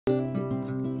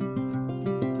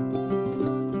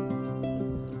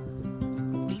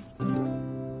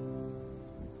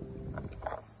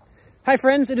Hi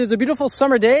friends, it is a beautiful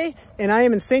summer day and I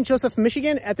am in St. Joseph,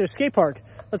 Michigan at their skate park.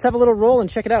 Let's have a little roll and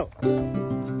check it out.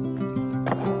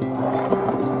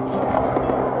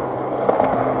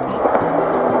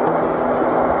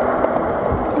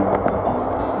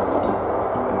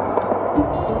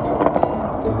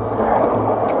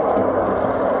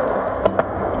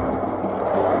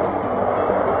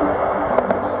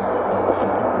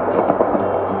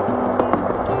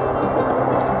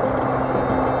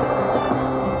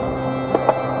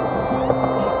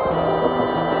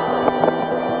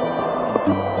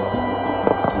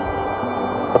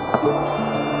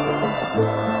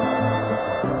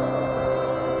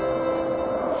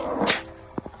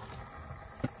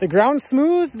 The ground's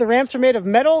smooth, the ramps are made of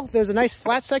metal, there's a nice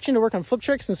flat section to work on flip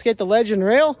tricks and skate the ledge and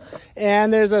rail,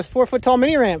 and there's a 4-foot tall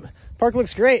mini ramp. Park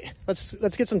looks great.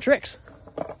 Let's get some tricks.